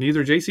Hassenauer,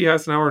 neither J.C.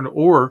 Hassenauer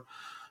or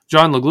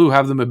John LeGlue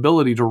have the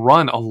ability to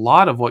run a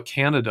lot of what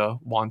Canada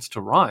wants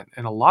to run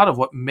and a lot of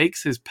what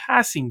makes his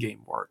passing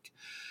game work.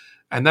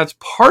 And that's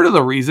part of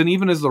the reason,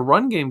 even as the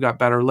run game got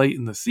better late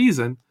in the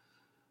season,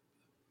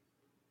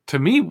 to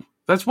me,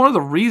 that's one of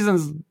the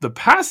reasons the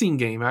passing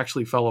game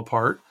actually fell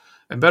apart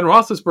and Ben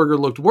Roethlisberger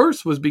looked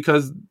worse was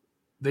because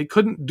they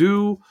couldn't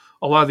do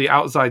a lot of the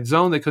outside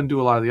zone. They couldn't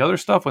do a lot of the other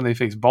stuff. When they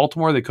faced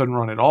Baltimore, they couldn't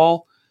run at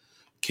all.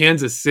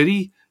 Kansas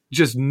City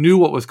just knew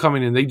what was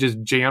coming and they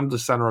just jammed the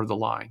center of the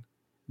line.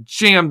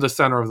 Jammed the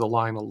center of the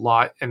line a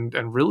lot and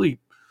really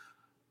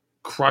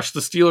crushed the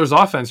Steelers'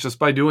 offense just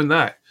by doing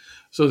that.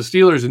 So the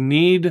Steelers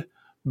need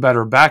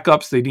better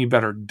backups. They need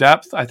better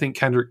depth. I think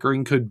Kendrick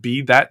Green could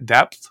be that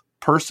depth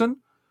person.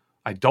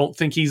 I don't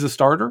think he's a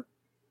starter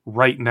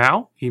right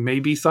now. He may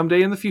be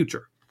someday in the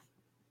future.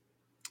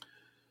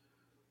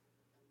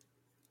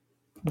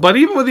 But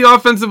even with the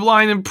offensive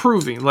line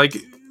improving, like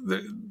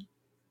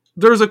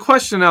there's a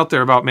question out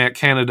there about Matt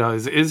Canada.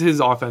 Is his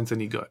offense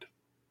any good?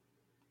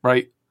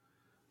 Right?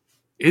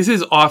 Is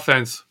his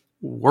offense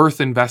worth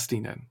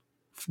investing in?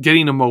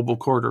 Getting a mobile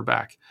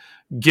quarterback,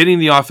 getting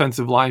the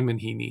offensive lineman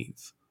he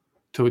needs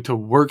to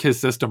work his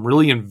system,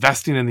 really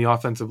investing in the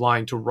offensive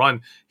line to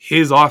run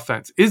his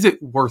offense. Is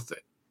it worth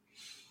it?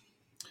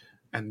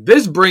 And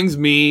this brings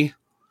me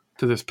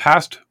to this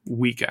past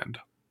weekend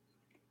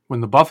when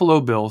the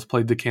Buffalo Bills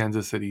played the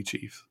Kansas City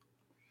Chiefs.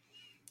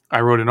 I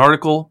wrote an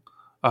article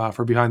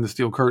for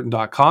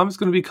BehindTheSteelCurtain.com. It's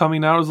going to be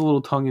coming out. It was a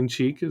little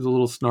tongue-in-cheek. It was a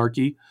little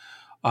snarky.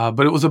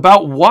 But it was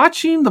about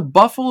watching the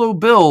Buffalo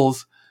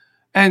Bills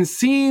and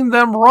seeing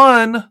them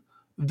run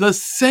the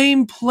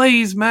same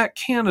plays Matt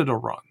Canada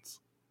runs.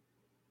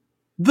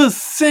 The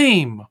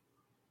same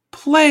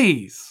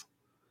plays.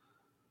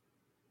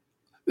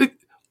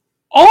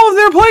 All of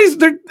their plays,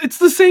 it's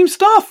the same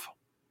stuff.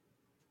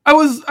 I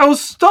was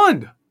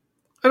stunned.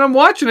 And I'm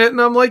watching it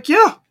and I'm like,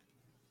 yeah,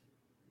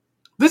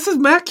 this is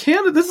Matt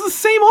Canada. This is the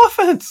same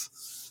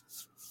offense.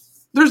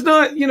 There's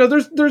not,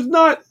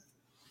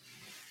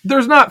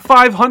 there's not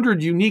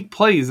 500 unique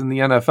plays in the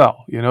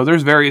NFL.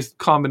 There's various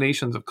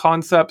combinations of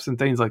concepts and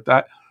things like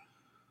that.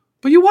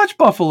 But you watch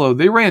Buffalo,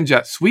 they ran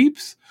jet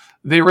sweeps.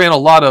 They ran a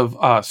lot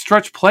of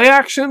stretch play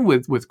action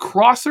with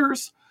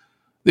crossers.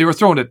 They were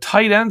throwing to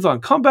tight ends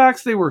on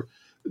comebacks. They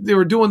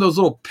were doing those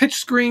little pitch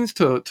screens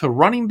to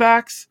running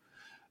backs.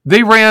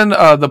 They ran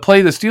the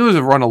play the Steelers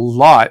have run a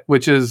lot,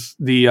 which is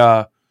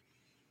the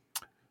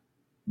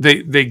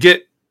they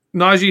get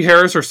Najee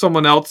Harris or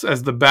someone else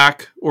as the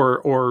back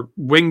or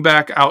wing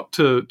back out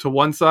to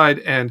one side,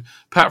 and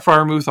Pat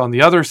Freiermuth on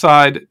the other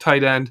side,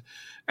 tight end,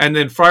 and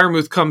then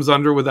Freiermuth comes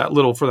under with that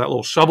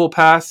little shovel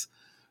pass,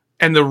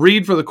 and the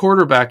read for the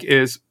quarterback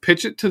is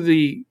pitch it to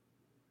the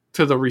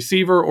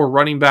receiver or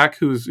running back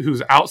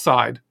who's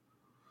outside,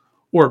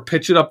 or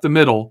pitch it up the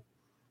middle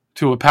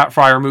to a Pat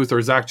Freiermuth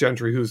or Zach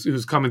Gentry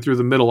who's coming through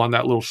the middle on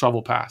that little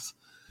shovel pass.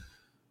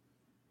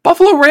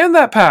 Buffalo ran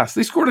that pass.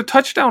 They scored a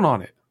touchdown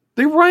on it.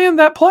 They ran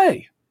that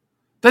play.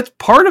 That's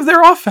part of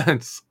their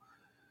offense.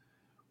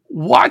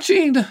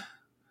 Watching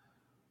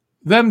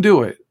them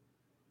do it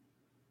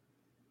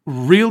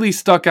really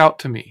stuck out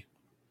to me.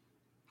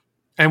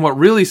 And what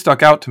really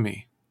stuck out to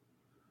me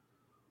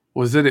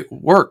was that it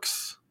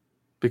works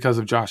because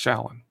of Josh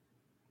Allen.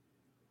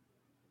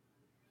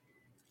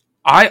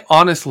 I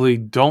honestly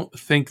don't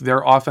think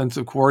their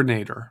offensive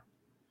coordinator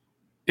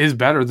is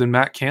better than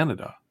Matt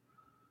Canada.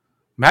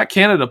 Matt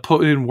Canada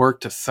put in work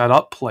to set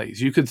up plays.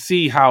 You could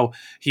see how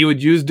he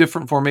would use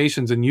different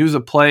formations and use a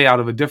play out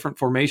of a different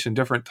formation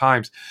different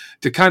times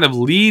to kind of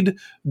lead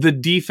the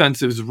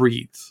defensive's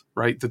reads,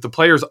 right? That the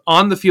players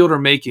on the field are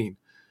making.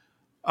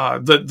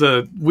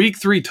 The week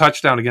 3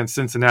 touchdown against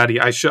Cincinnati,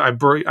 I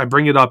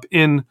bring it up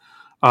in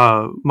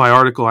my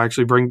article. I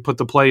actually put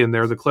the play in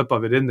there, the clip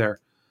of it in there.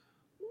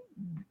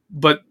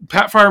 But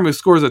Pat Freiermuth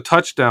scores a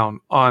touchdown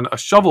on a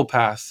shovel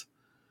pass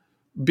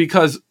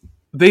because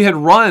they had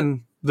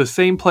run the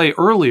same play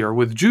earlier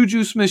with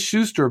Juju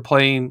Smith-Schuster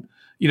playing,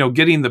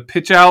 getting the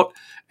pitch out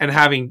and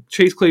having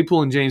Chase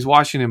Claypool and James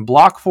Washington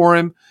block for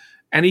him.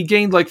 And he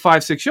gained like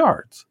 5-6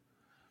 yards.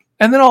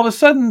 And then all of a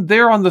sudden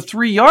they're on the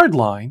 3-yard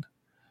line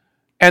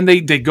and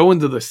they go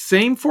into the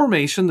same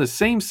formation, the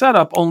same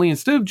setup, only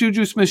instead of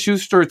Juju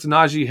Smith-Schuster, it's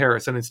Najee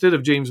Harris. And instead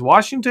of James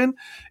Washington,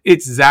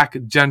 it's Zach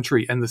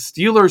Gentry. And the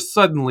Steelers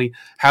suddenly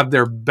have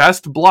their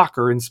best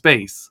blocker in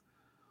space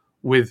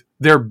with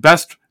their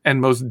best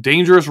and most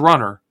dangerous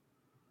runner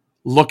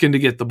looking to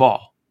get the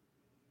ball.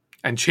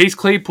 And Chase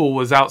Claypool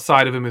was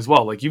outside of him as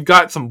well. Like, you've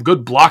got some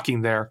good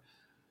blocking there,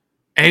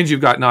 and you've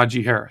got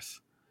Najee Harris.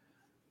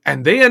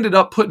 And they ended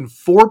up putting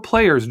 4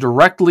 players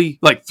directly,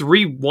 like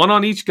 3, 1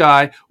 on each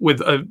guy, with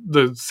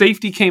the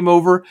safety came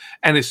over.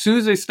 And as soon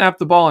as they snapped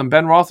the ball and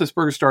Ben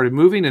Roethlisberger started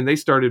moving, and they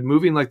started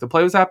moving like the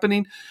play was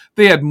happening,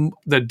 they had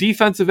the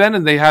defensive end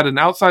and they had an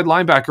outside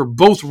linebacker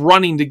both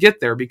running to get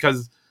there,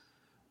 because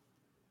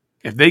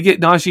if they get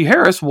Najee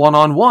Harris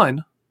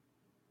 1-on-1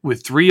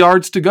 with 3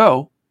 yards to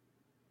go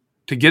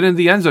to get into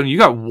the end zone, you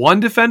got one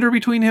defender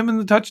between him and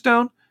the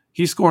touchdown,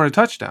 he's scoring a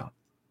touchdown.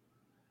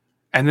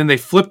 And then they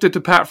flipped it to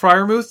Pat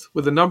Freiermuth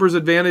with a numbers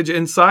advantage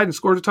inside and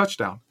scored a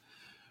touchdown.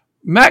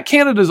 Matt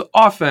Canada's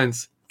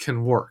offense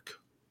can work.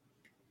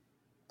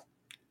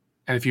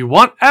 And if you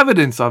want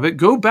evidence of it,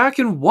 go back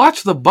and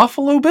watch the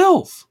Buffalo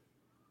Bills.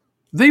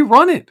 They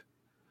run it.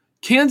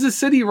 Kansas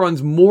City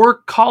runs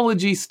more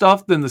college-y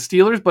stuff than the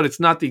Steelers, but it's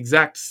not the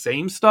exact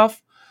same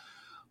stuff.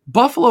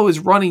 Buffalo is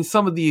running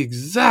some of the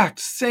exact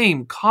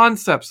same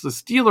concepts the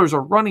Steelers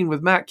are running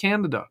with Matt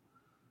Canada.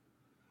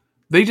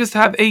 They just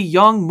have a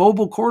young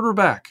mobile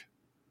quarterback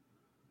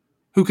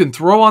who can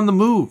throw on the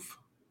move.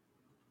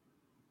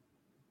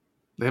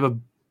 They have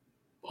an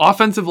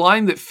offensive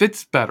line that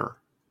fits better.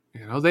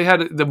 They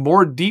had the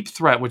more deep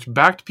threat, which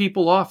backed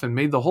people off and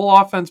made the whole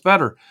offense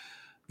better.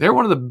 They're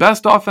one of the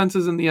best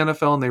offenses in the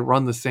NFL, and they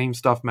run the same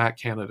stuff Matt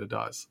Canada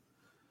does.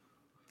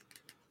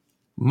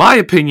 My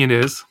opinion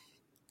is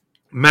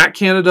Matt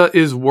Canada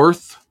is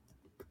worth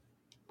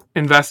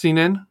investing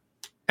in.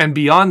 And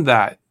beyond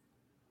that,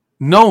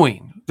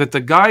 knowing that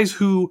the guys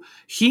who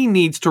he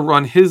needs to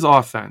run his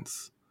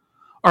offense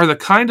are the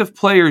kind of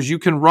players you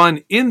can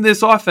run in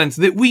this offense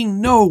that we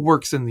know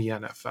works in the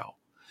NFL.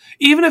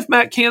 Even if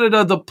Matt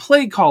Canada, the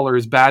play caller,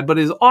 is bad, but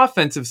his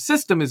offensive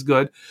system is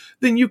good,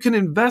 then you can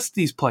invest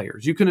these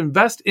players. You can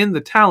invest in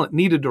the talent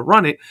needed to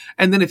run it.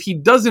 And then if he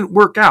doesn't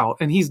work out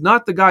and he's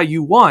not the guy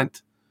you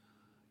want,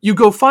 you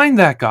go find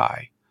that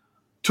guy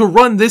to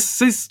run this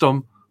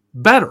system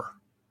better.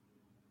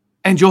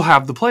 And you'll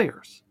have the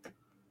players.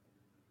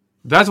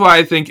 That's why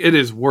I think it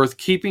is worth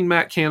keeping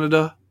Matt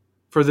Canada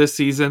for this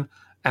season.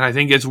 And I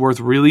think it's worth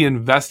really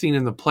investing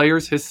in the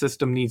players. His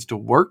system needs to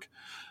work.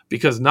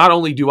 Because not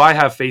only do I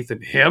have faith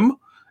in him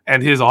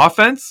and his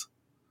offense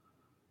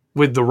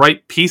with the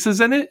right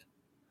pieces in it,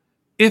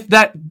 if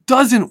that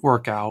doesn't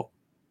work out,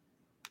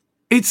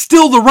 it's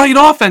still the right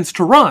offense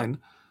to run.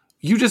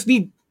 You just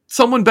need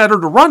someone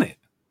better to run it.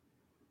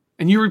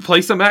 And you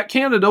replace a Matt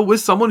Canada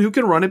with someone who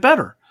can run it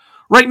better.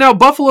 Right now,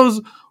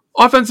 Buffalo's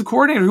offensive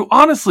coordinator, who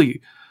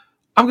honestly,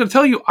 I'm going to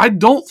tell you, I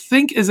don't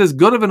think is as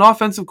good of an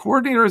offensive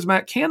coordinator as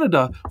Matt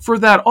Canada for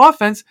that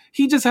offense.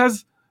 He just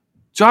has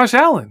Josh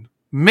Allen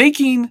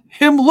making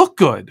him look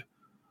good.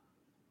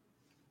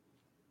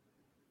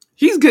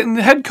 He's getting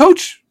head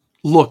coach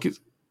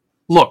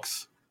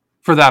looks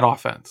for that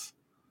offense.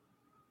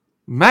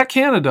 Matt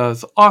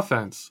Canada's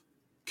offense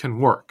can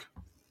work.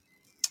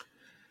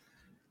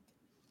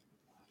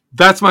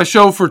 That's my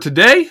show for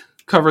today,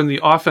 covering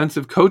the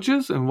offensive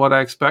coaches and what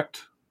I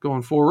expect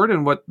going forward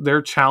and what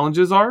their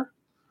challenges are.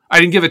 I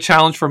didn't give a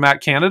challenge for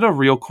Matt Canada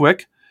real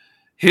quick.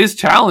 His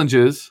challenge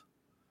is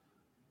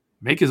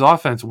make his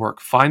offense work.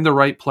 Find the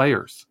right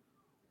players.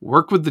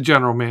 Work with the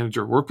general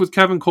manager. Work with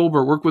Kevin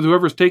Colbert. Work with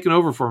whoever's taken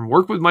over for him.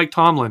 Work with Mike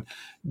Tomlin.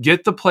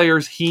 Get the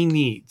players he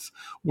needs.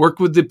 Work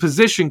with the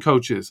position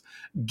coaches.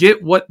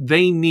 Get what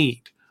they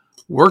need.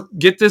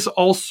 Get this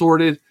all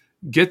sorted.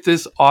 Get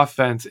this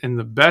offense in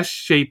the best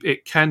shape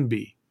it can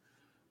be.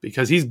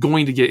 Because he's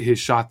going to get his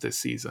shot this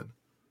season.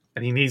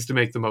 And he needs to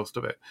make the most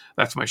of it.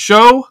 That's my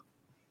show.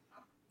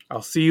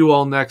 I'll see you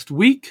all next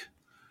week.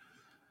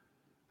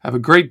 Have a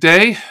great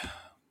day.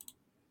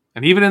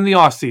 And even in the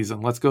off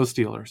season, let's go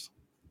Steelers.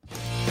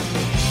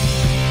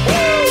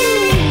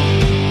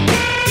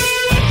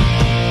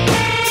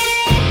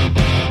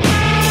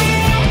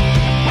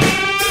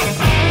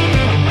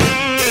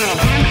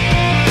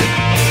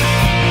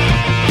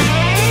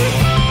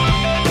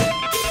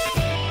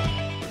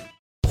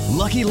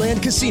 Lucky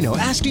Land Casino,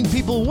 asking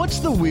people, what's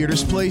the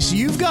weirdest place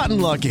you've gotten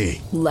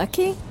lucky?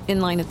 Lucky? In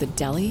line at the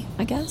deli,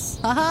 I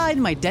guess? Aha,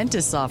 in my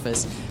dentist's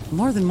office.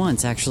 More than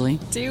once, actually.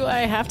 Do I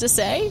have to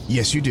say?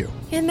 Yes, you do.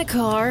 In the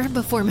car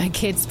before my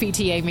kids'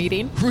 PTA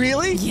meeting.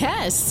 Really?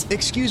 Yes.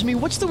 Excuse me,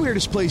 what's the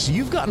weirdest place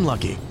you've gotten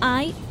lucky?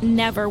 I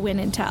never win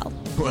and tell.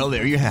 Well,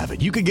 there you have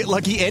it. You can get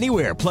lucky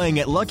anywhere, playing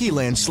at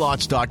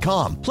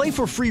LuckyLandSlots.com. Play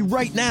for free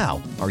right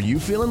now. Are you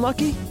feeling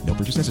lucky? No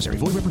purchase necessary.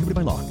 Void where prohibited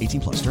by law.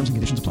 18+. Terms and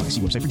conditions apply.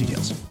 See website for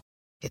details.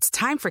 It's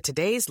time for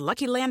today's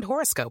Lucky Land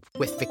horoscope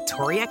with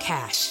Victoria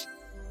Cash.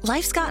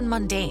 Life's gotten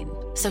mundane,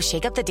 so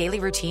shake up the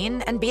daily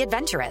routine and be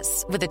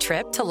adventurous with a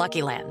trip to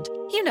Lucky Land.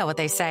 You know what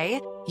they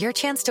say, your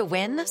chance to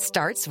win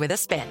starts with a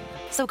spin.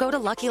 So go to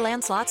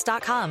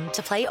LuckyLandSlots.com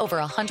to play over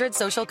 100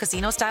 social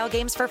casino-style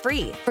games for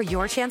free for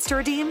your chance to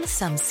redeem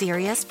some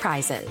serious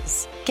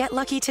prizes. Get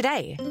lucky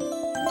today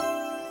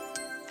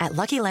at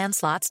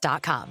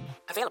LuckyLandSlots.com.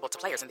 Available to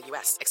players in the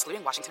U.S.,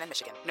 excluding Washington and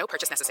Michigan. No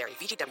purchase necessary.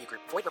 VGW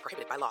Group. Void where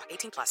prohibited by law.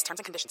 18+. Terms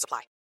and conditions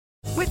apply.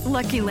 With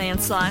Lucky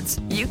Land Slots,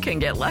 you can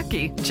get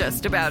lucky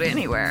just about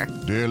anywhere.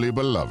 Dearly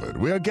beloved,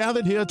 we are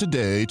gathered here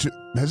today to...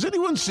 Has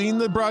anyone seen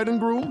the bride and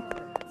groom?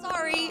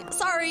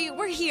 Sorry,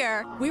 we're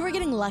here. We were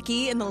getting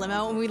lucky in the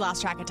limo and we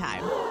lost track of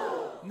time.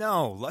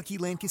 No, Lucky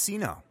Land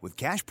Casino, with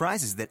cash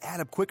prizes that add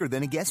up quicker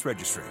than a guest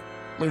registry.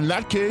 In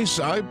that case,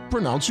 I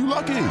pronounce you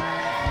lucky.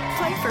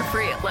 Play for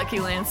free at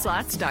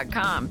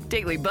LuckyLandSlots.com.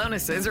 Daily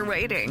bonuses are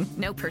waiting.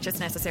 No purchase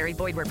necessary.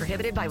 Void where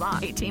prohibited by law.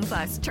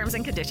 18+. Terms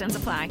and conditions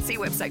apply. See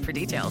website for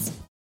details.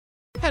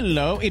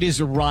 Hello, it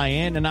is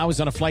Ryan, and I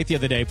was on a flight the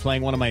other day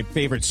playing one of my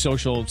favorite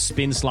social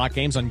spin slot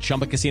games on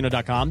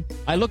ChumbaCasino.com.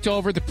 I looked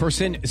over at the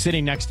person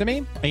sitting next to me,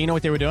 and you know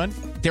what they were doing?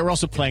 They were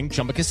also playing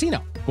Chumba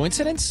Casino.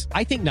 Coincidence?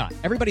 I think not.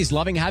 Everybody's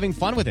loving having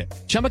fun with it.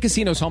 Chumba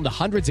Casino is home to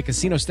hundreds of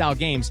casino-style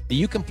games that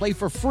you can play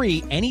for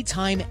free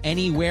anytime,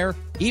 anywhere,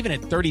 even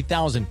at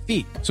 30,000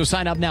 feet. So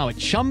sign up now at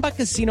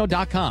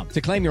ChumbaCasino.com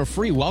to claim your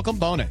free welcome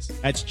bonus.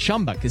 That's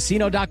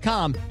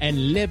ChumbaCasino.com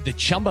and live the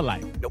Chumba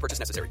life. No purchase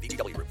necessary.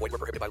 VGW Group. Void where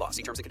prohibited by law.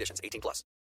 See terms and conditions. 18+.